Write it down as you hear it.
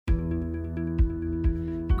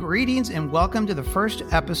Greetings and welcome to the first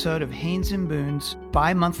episode of Haynes and Boone's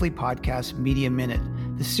bi-monthly podcast, Media Minute.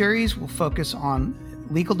 The series will focus on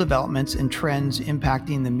legal developments and trends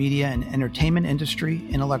impacting the media and entertainment industry,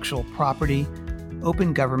 intellectual property,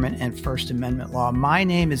 open government, and First Amendment law. My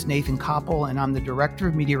name is Nathan Koppel, and I'm the Director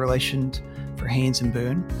of Media Relations for Haynes and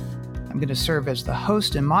Boone. I'm going to serve as the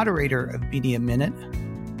host and moderator of Media Minute,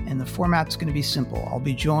 and the format's going to be simple. I'll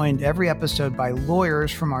be joined every episode by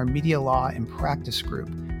lawyers from our Media Law and Practice Group,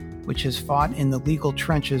 which has fought in the legal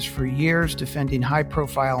trenches for years defending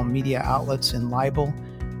high-profile media outlets in libel,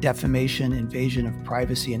 defamation, invasion of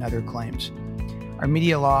privacy, and other claims. Our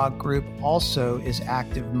Media Law Group also is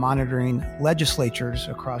active monitoring legislatures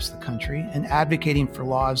across the country and advocating for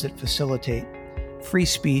laws that facilitate free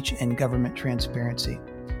speech and government transparency.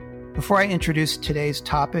 Before I introduce today's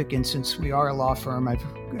topic, and since we are a law firm, I've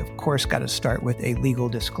of course got to start with a legal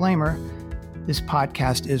disclaimer. This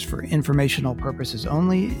podcast is for informational purposes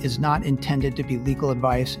only, is not intended to be legal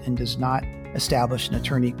advice, and does not establish an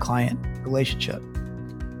attorney-client relationship.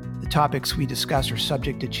 The topics we discuss are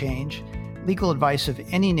subject to change. Legal advice of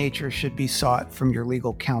any nature should be sought from your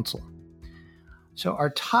legal counsel. So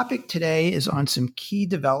our topic today is on some key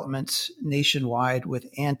developments nationwide with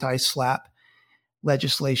anti-SLAPP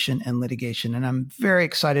legislation and litigation. And I'm very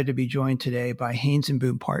excited to be joined today by Haynes and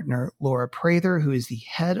Boone partner, Laura Prather, who is the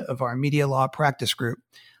head of our Media Law Practice Group.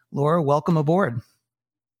 Laura, welcome aboard.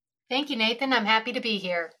 Thank you, Nathan. I'm happy to be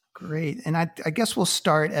here. Great. And I guess we'll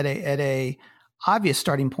start at a obvious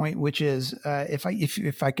starting point, which is if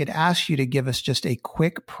I could ask you to give us just a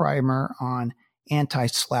quick primer on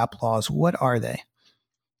anti-SLAPP laws, what are they?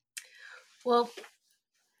 Well,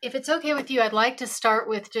 if it's okay with you, I'd like to start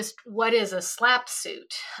with just what is a SLAPP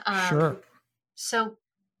suit. Sure. So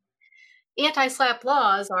anti-SLAPP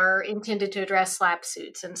laws are intended to address SLAPP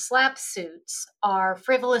suits, and SLAPP suits are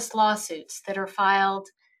frivolous lawsuits that are filed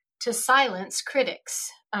to silence critics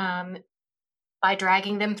by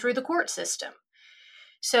dragging them through the court system.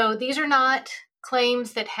 So these are not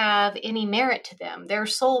claims that have any merit to them. Their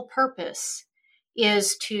sole purpose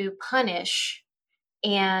is to punish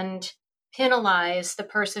and penalize the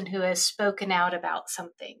person who has spoken out about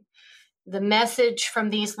something. The message from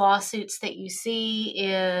these lawsuits that you see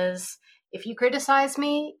is, if you criticize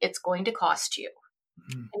me, it's going to cost you.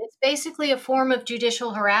 And it's basically a form of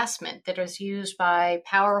judicial harassment that is used by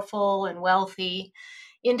powerful and wealthy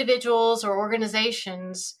individuals or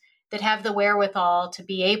organizations that have the wherewithal to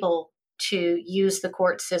be able to use the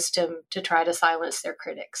court system to try to silence their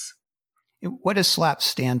critics. What does SLAPP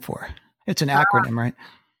stand for? It's an acronym, right?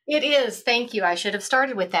 It is. Thank you. I should have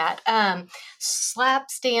started with that. SLAPP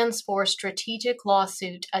stands for Strategic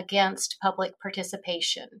Lawsuit Against Public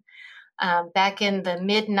Participation. Back in the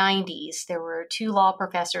mid-90s, there were two law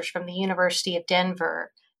professors from the University of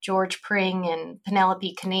Denver, George Pring and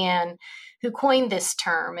Penelope Canaan, who coined this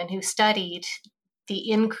term and who studied the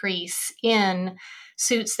increase in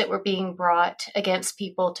suits that were being brought against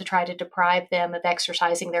people to try to deprive them of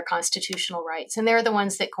exercising their constitutional rights. And they're the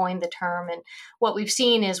ones that coined the term. And what we've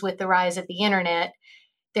seen is with the rise of the internet,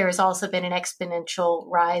 there has also been an exponential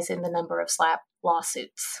rise in the number of SLAPP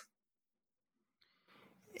lawsuits.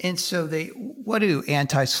 And so what do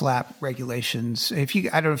anti-SLAPP regulations, I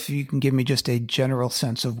don't know if you can give me just a general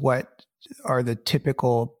sense of what are the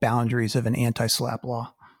typical boundaries of an anti-SLAPP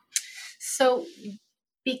law? So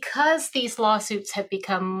because these lawsuits have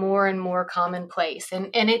become more and more commonplace, and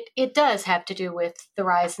it does have to do with the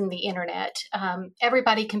rise in the internet,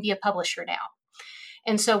 everybody can be a publisher now.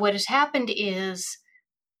 And so what has happened is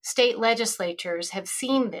state legislatures have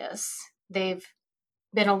seen this. They've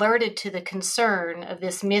been alerted to the concern of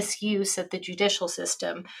this misuse of the judicial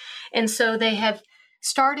system. And so they have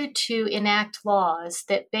started to enact laws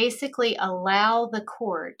that basically allow the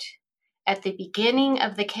court at the beginning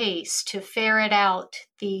of the case to ferret out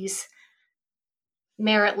these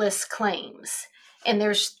meritless claims. And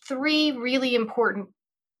there's three really important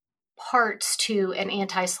parts to an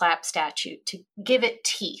anti-SLAPP statute to give it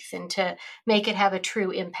teeth and to make it have a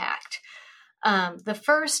true impact. The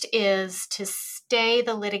first is to stay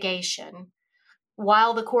the litigation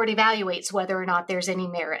while the court evaluates whether or not there's any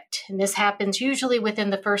merit. And this happens usually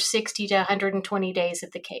within the first 60 to 120 days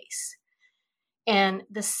of the case. And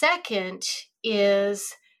the second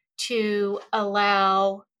is to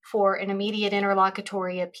allow for an immediate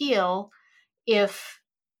interlocutory appeal if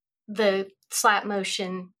the SLAPP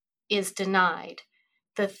motion is denied.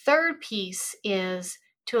 The third piece is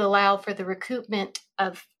to allow for the recoupment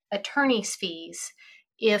of attorney's fees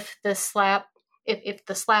if the SLAPP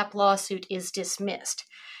lawsuit is dismissed.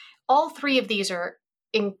 All three of these are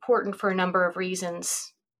important for a number of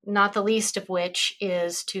reasons, not the least of which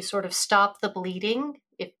is to sort of stop the bleeding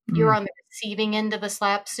If you're on the receiving end of a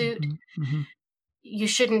SLAPP suit, you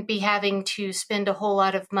shouldn't be having to spend a whole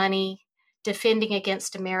lot of money defending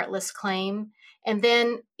against a meritless claim. And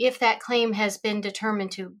then if that claim has been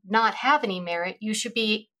determined to not have any merit, you should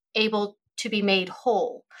be able to be made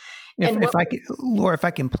whole. If I can, Laura, if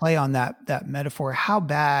I can play on that metaphor, how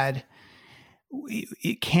bad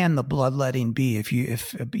can the bloodletting be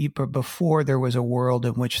if before there was a world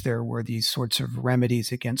in which there were these sorts of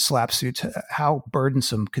remedies against SLAPP suits? How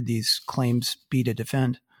burdensome could these claims be to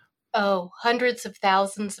defend? Oh, hundreds of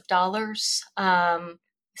thousands of dollars,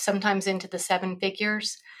 sometimes into the seven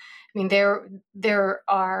figures. I mean, there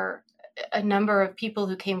are a number of people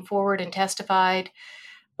who came forward and testified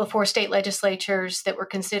before state legislatures that were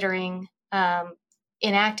considering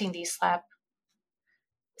enacting these SLAPP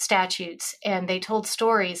statutes, and they told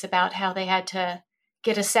stories about how they had to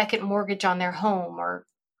get a second mortgage on their home or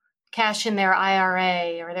cash in their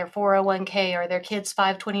IRA or their 401k or their kids'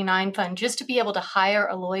 529 fund just to be able to hire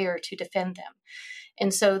a lawyer to defend them.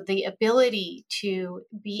 And so the ability to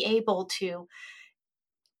be able to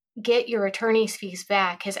get your attorney's fees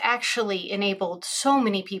back has actually enabled so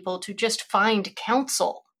many people to just find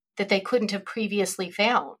counsel that they couldn't have previously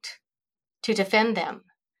found to defend them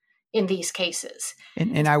in these cases.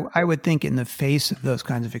 And I would think in the face of those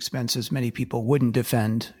kinds of expenses, many people wouldn't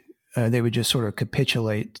defend. They would just sort of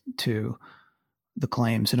capitulate to the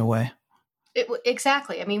claims in a way.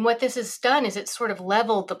 Exactly. I mean, what this has done is it's sort of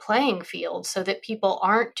leveled the playing field so that people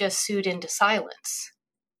aren't just sued into silence,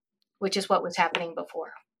 which is what was happening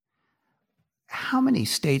before. How many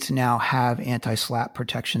states now have anti-SLAPP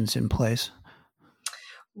protections in place?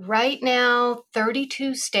 Right now,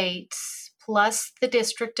 32 states, plus the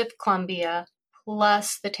District of Columbia,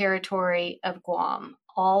 plus the Territory of Guam,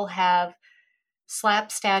 all have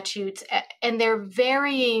SLAPP statutes, and they're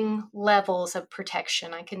varying levels of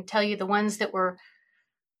protection. I can tell you the ones that were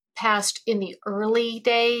passed in the early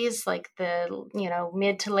days, like the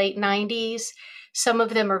mid to late 90s, some of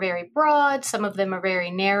them are very broad, some of them are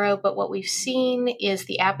very narrow, but what we've seen is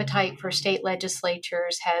the appetite for state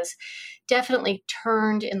legislatures has definitely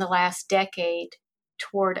turned in the last decade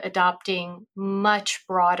toward adopting much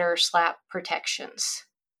broader SLAPP protections.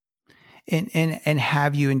 And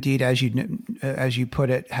have you indeed, as you put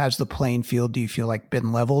it, has the playing field, do you feel like,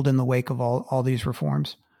 been leveled in the wake of all these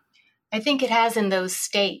reforms? I think it has in those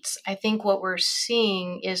states. I think what we're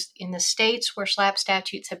seeing is in the states where SLAPP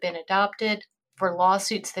statutes have been adopted, for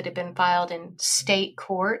lawsuits that have been filed in state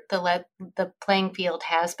court, the playing field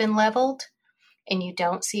has been leveled, and you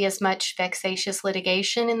don't see as much vexatious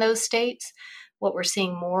litigation in those states. What we're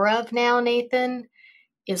seeing more of now, Nathan,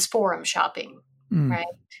 is forum shopping, right?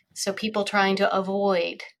 So people trying to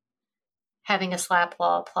avoid having a SLAPP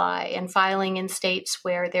law apply and filing in states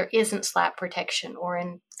where there isn't SLAPP protection, or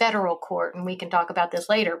in federal court, and we can talk about this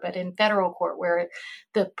later, but in federal court where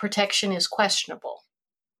the protection is questionable.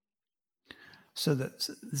 So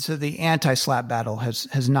the anti-SLAPP battle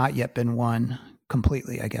has not yet been won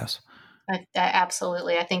completely, I guess.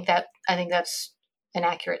 Absolutely. I think that's an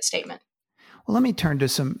accurate statement. Well, let me turn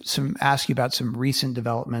to ask you about some recent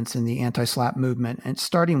developments in the anti-SLAPP movement, and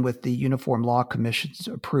starting with the Uniform Law Commission's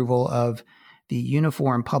approval of the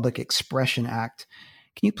Uniform Public Expression Act.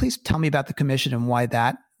 Can you please tell me about the commission and why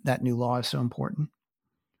that new law is so important?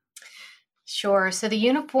 Sure. So the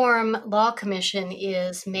Uniform Law Commission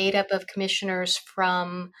is made up of commissioners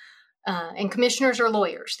from, and commissioners are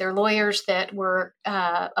lawyers. They're lawyers that were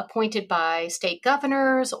appointed by state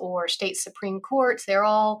governors or state Supreme Courts. They're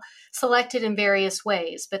all selected in various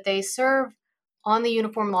ways, but they serve on the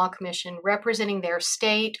Uniform Law Commission representing their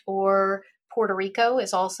state, or Puerto Rico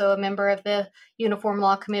is also a member of the Uniform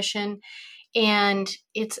Law Commission. And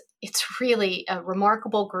it's really a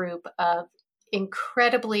remarkable group of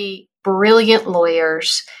incredibly brilliant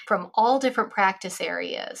lawyers from all different practice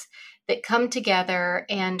areas that come together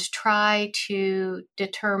and try to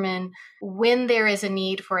determine when there is a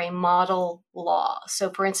need for a model law. So,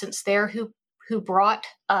 for instance, they're who brought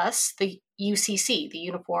us the UCC, the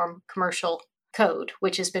Uniform Commercial Code,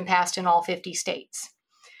 which has been passed in all 50 states.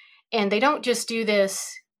 And they don't just do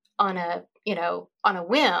this on a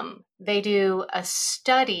whim. They do a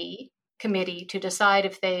study committee to decide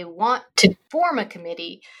if they want to form a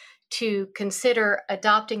committee to consider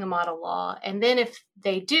adopting a model law. And then if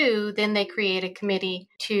they do, then they create a committee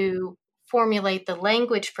to formulate the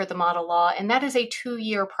language for the model law. And that is a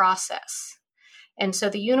 2-year process. And so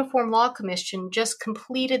the Uniform Law Commission just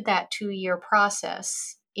completed that 2-year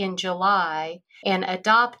process in July and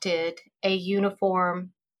adopted a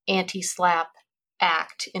uniform anti-SLAPP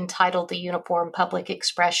act entitled the Uniform Public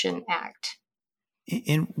Expression Act.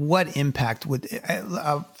 In what impact would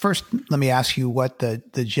first? Let me ask you what the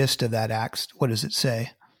gist of that act. What does it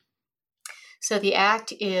say? So the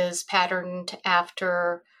act is patterned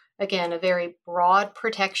after, again, a very broad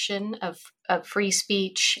protection of free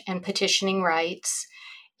speech and petitioning rights.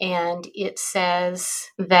 And it says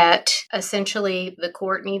that essentially the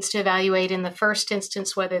court needs to evaluate in the first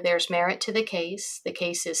instance whether there's merit to the case. The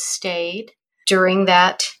case is stayed during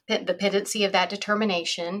the pendency of that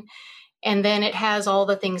determination. And then it has all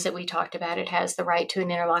the things that we talked about. It has the right to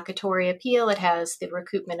an interlocutory appeal. It has the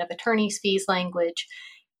recoupment of attorney's fees language.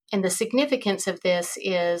 And the significance of this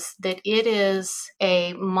is that it is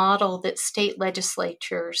a model that state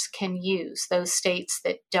legislatures can use, those states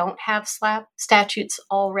that don't have SLAPP statutes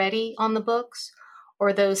already on the books,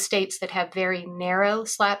 or those states that have very narrow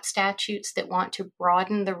SLAPP statutes that want to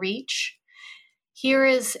broaden the reach. Here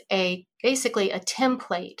is basically a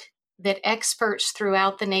template that experts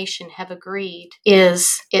throughout the nation have agreed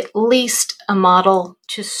is at least a model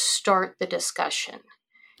to start the discussion.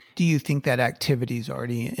 Do you think that activity is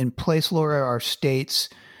already in place, Laura? Are states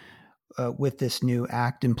with this new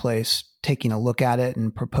act in place taking a look at it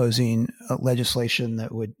and proposing legislation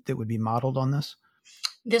that would be modeled on this?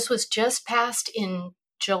 This was just passed in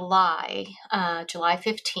July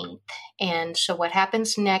 15th. And so what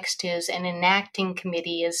happens next is an enacting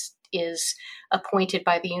committee is appointed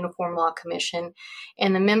by the Uniform Law Commission.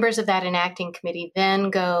 And the members of that enacting committee then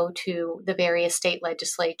go to the various state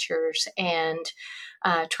legislatures and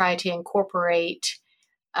try to incorporate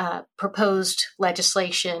proposed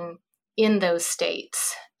legislation in those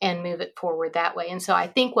states and move it forward that way. And so I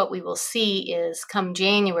think what we will see is come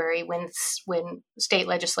January, when state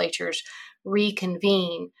legislatures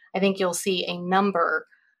reconvene, I think you'll see a number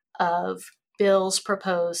of bills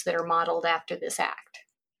proposed that are modeled after this act.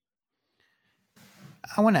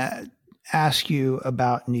 I want to ask you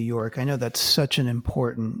about New York. I know that's such an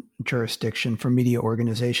important jurisdiction for media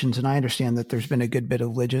organizations, and I understand that there's been a good bit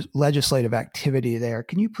of legislative activity there.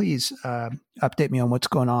 Can you please update me on what's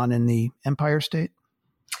going on in the Empire State?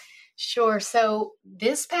 Sure. So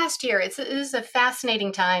this past year, it is a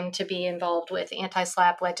fascinating time to be involved with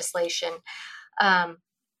anti-SLAPP legislation.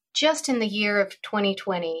 Just in the year of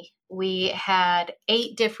 2020, we had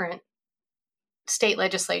 8 different state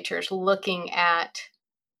legislatures looking at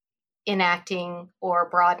enacting or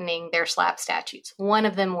broadening their SLAPP statutes. One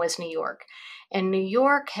of them was New York. And New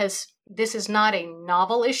York this is not a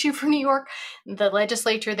novel issue for New York. The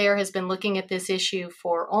legislature there has been looking at this issue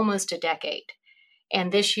for almost a decade.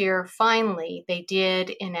 And this year, finally, they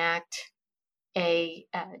did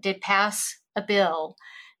pass a bill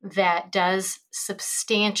that does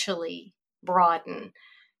substantially broaden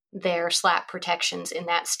their SLAPP protections in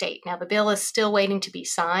that state. Now, the bill is still waiting to be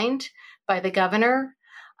signed by the governor.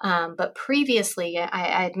 But previously,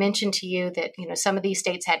 I had mentioned to you that some of these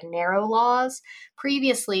states had narrow laws.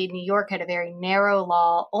 Previously, New York had a very narrow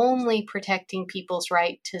law only protecting people's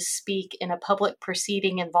right to speak in a public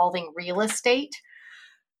proceeding involving real estate.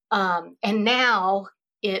 And now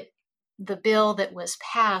the bill that was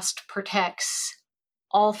passed protects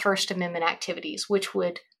all First Amendment activities, which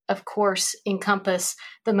would, of course, encompass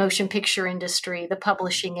the motion picture industry, the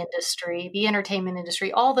publishing industry, the entertainment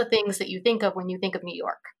industry, all the things that you think of when you think of New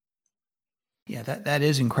York. Yeah, that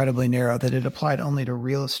is incredibly narrow, that it applied only to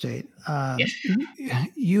real estate.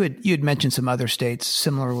 You had mentioned some other states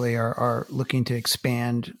similarly are looking to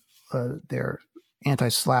expand their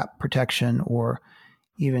anti-SLAPP protection or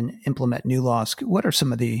even implement new laws. What are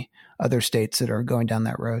some of the other states that are going down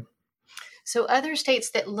that road? So other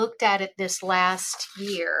states that looked at it this last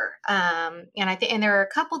year, and there are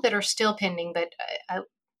a couple that are still pending, but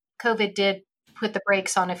COVID did put the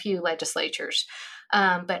brakes on a few legislatures.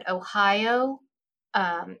 But Ohio,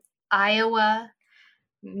 Iowa,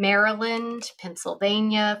 Maryland,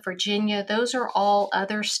 Pennsylvania, Virginia, those are all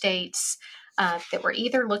other states that were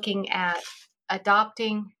either looking at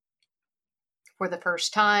adopting for the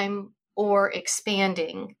first time or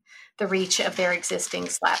expanding the reach of their existing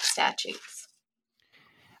SLAPP statutes.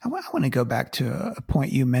 I want to go back to a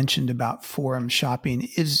point you mentioned about forum shopping.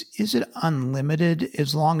 Is it unlimited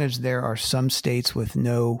as long as there are some states with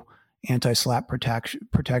no anti-SLAPP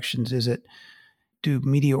protections? Do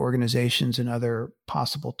media organizations and other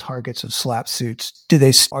possible targets of SLAPP suits,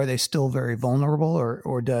 are they still very vulnerable,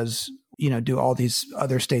 or do all these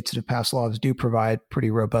other states that have passed laws do provide pretty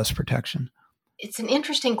robust protection? It's an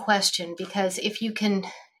interesting question, because if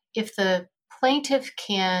the plaintiff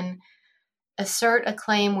can assert a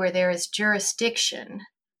claim where there is jurisdiction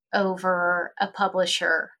over a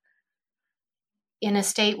publisher in a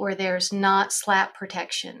state where there's not SLAPP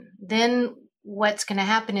protection, then what's going to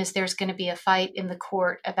happen is there's going to be a fight in the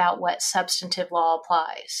court about what substantive law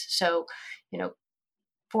applies. So,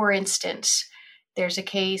 for instance, there's a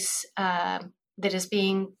case that is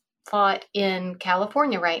being fought in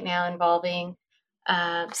California right now involving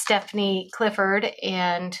Stephanie Clifford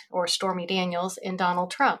or Stormy Daniels and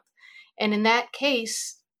Donald Trump. And in that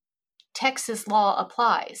case, Texas law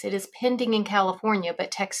applies. It is pending in California,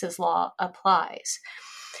 but Texas law applies.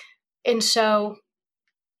 And so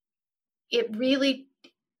it really,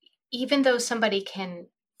 even though somebody can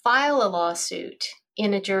file a lawsuit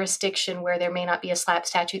in a jurisdiction where there may not be a SLAPP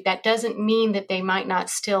statute, that doesn't mean that they might not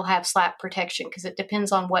still have SLAPP protection, because it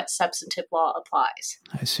depends on what substantive law applies.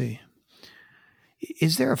 I see.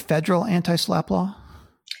 Is there a federal anti-SLAPP law?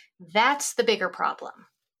 That's the bigger problem.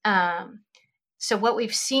 So what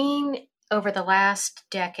we've seen over the last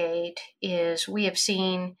decade is we have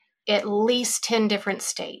seen at least 10 different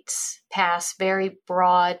states pass very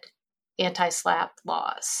broad anti-SLAPP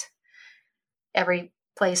laws. Every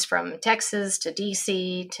place from Texas to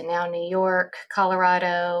DC to now New York,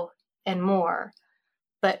 Colorado, and more.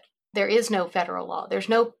 But there is no federal law. There's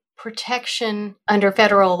no protection under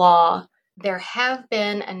federal law. There have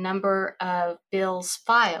been a number of bills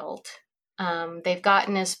filed. They've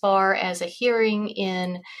gotten as far as a hearing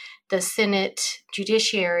in the Senate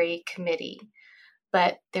Judiciary Committee,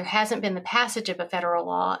 but there hasn't been the passage of a federal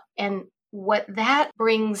law. And what that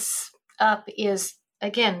brings up is,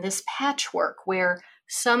 again, this patchwork where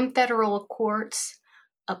some federal courts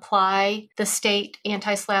apply the state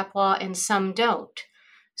anti-SLAPP law and some don't.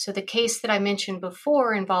 So the case that I mentioned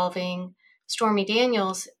before involving Stormy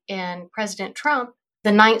Daniels and President Trump,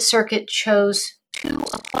 the Ninth Circuit chose to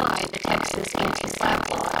apply the Texas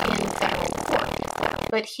anti-SLAPP law in federal court.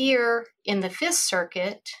 But here in the Fifth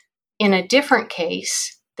Circuit, in a different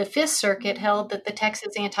case, the Fifth Circuit held that the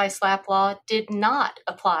Texas anti-SLAPP law did not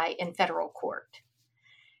apply in federal court.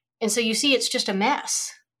 And so you see, it's just a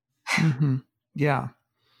mess. Mm-hmm. Yeah.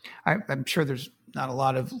 I'm sure there's not a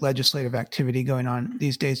lot of legislative activity going on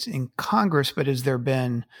these days in Congress, but has there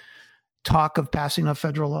been talk of passing a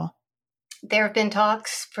federal law? There have been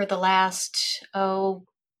talks for the last,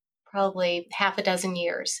 probably half a dozen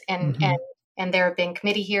years. And there have been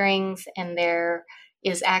committee hearings, and there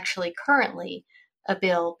is actually currently a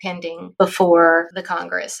bill pending before the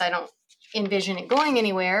Congress. I don't envision it going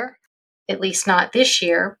anywhere, at least not this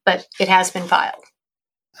year, but it has been filed.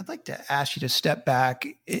 I'd like to ask you to step back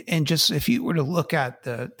and just, if you were to look at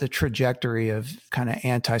the trajectory of kind of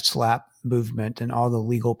anti-SLAPP movement and all the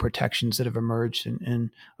legal protections that have emerged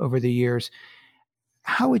in over the years,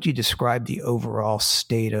 how would you describe the overall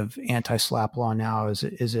state of anti-SLAPP law now?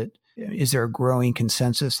 Is there a growing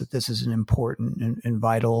consensus that this is an important and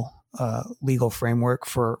vital legal framework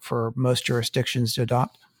for most jurisdictions to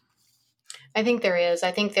adopt? I think there is.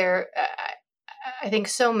 I think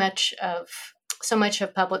so much of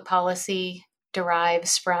public policy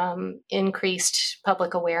derives from increased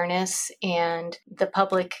public awareness, and the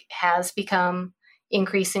public has become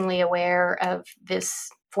increasingly aware of this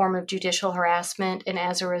form of judicial harassment. And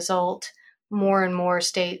as a result, more and more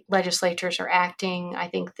state legislatures are acting. I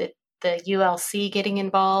think that the ULC getting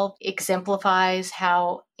involved exemplifies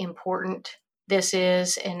how important this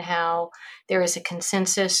is, and how there is a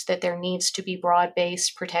consensus that there needs to be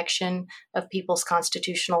broad-based protection of people's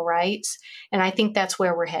constitutional rights. And I think that's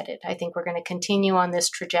where we're headed. I think we're going to continue on this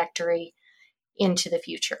trajectory into the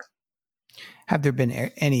future. Have there been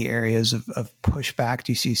any areas of pushback?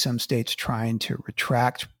 Do you see some states trying to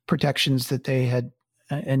retract protections that they had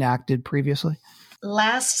enacted previously?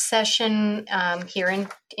 Last session here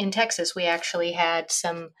in Texas, we actually had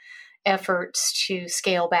some efforts to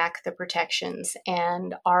scale back the protections,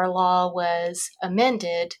 and our law was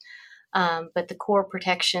amended, but the core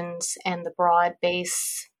protections and the broad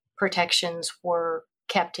base protections were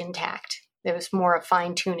kept intact. There was more of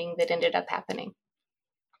fine-tuning that ended up happening.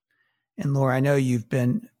 And Laura, I know you've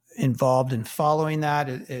been involved in following that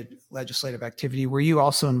at legislative activity. Were you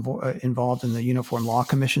also involved in the Uniform Law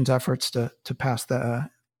Commission's efforts to pass the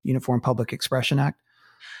Uniform Public Expression Act?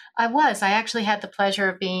 I was. I actually had the pleasure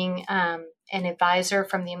of being an advisor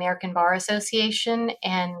from the American Bar Association,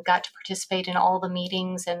 and got to participate in all the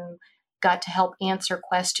meetings and got to help answer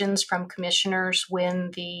questions from commissioners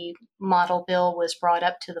when the model bill was brought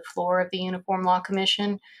up to the floor of the Uniform Law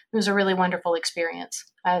Commission. It was a really wonderful experience.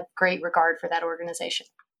 I have great regard for that organization.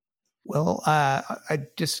 Well, I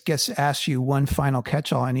just guess ask you one final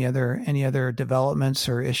catch-all. Any other developments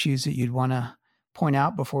or issues that you'd want to point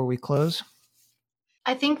out before we close?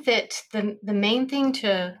 I think that the main thing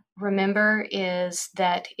to remember is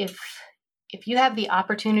that if you have the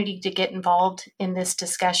opportunity to get involved in this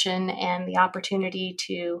discussion and the opportunity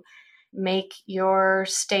to make your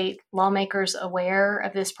state lawmakers aware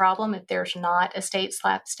of this problem. If there's not a state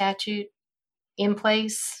SLAPP statute in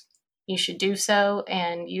place, you should do so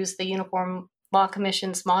and use the Uniform Law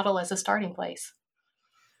Commission's model as a starting place.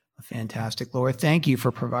 Fantastic, Laura. Thank you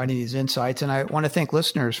for providing these insights. And I want to thank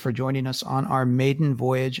listeners for joining us on our maiden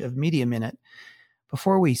voyage of Media Minute.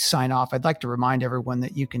 Before we sign off, I'd like to remind everyone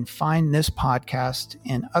that you can find this podcast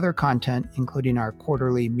and other content, including our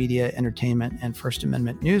quarterly media, entertainment, and First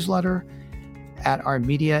Amendment newsletter, at our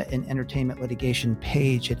media and entertainment litigation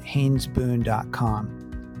page at haynesboone.com.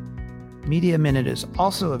 Media Minute is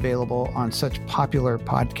also available on such popular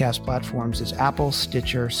podcast platforms as Apple,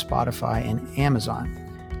 Stitcher, Spotify, and Amazon.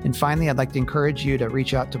 And finally, I'd like to encourage you to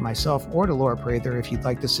reach out to myself or to Laura Prather if you'd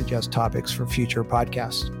like to suggest topics for future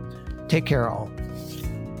podcasts. Take care, all.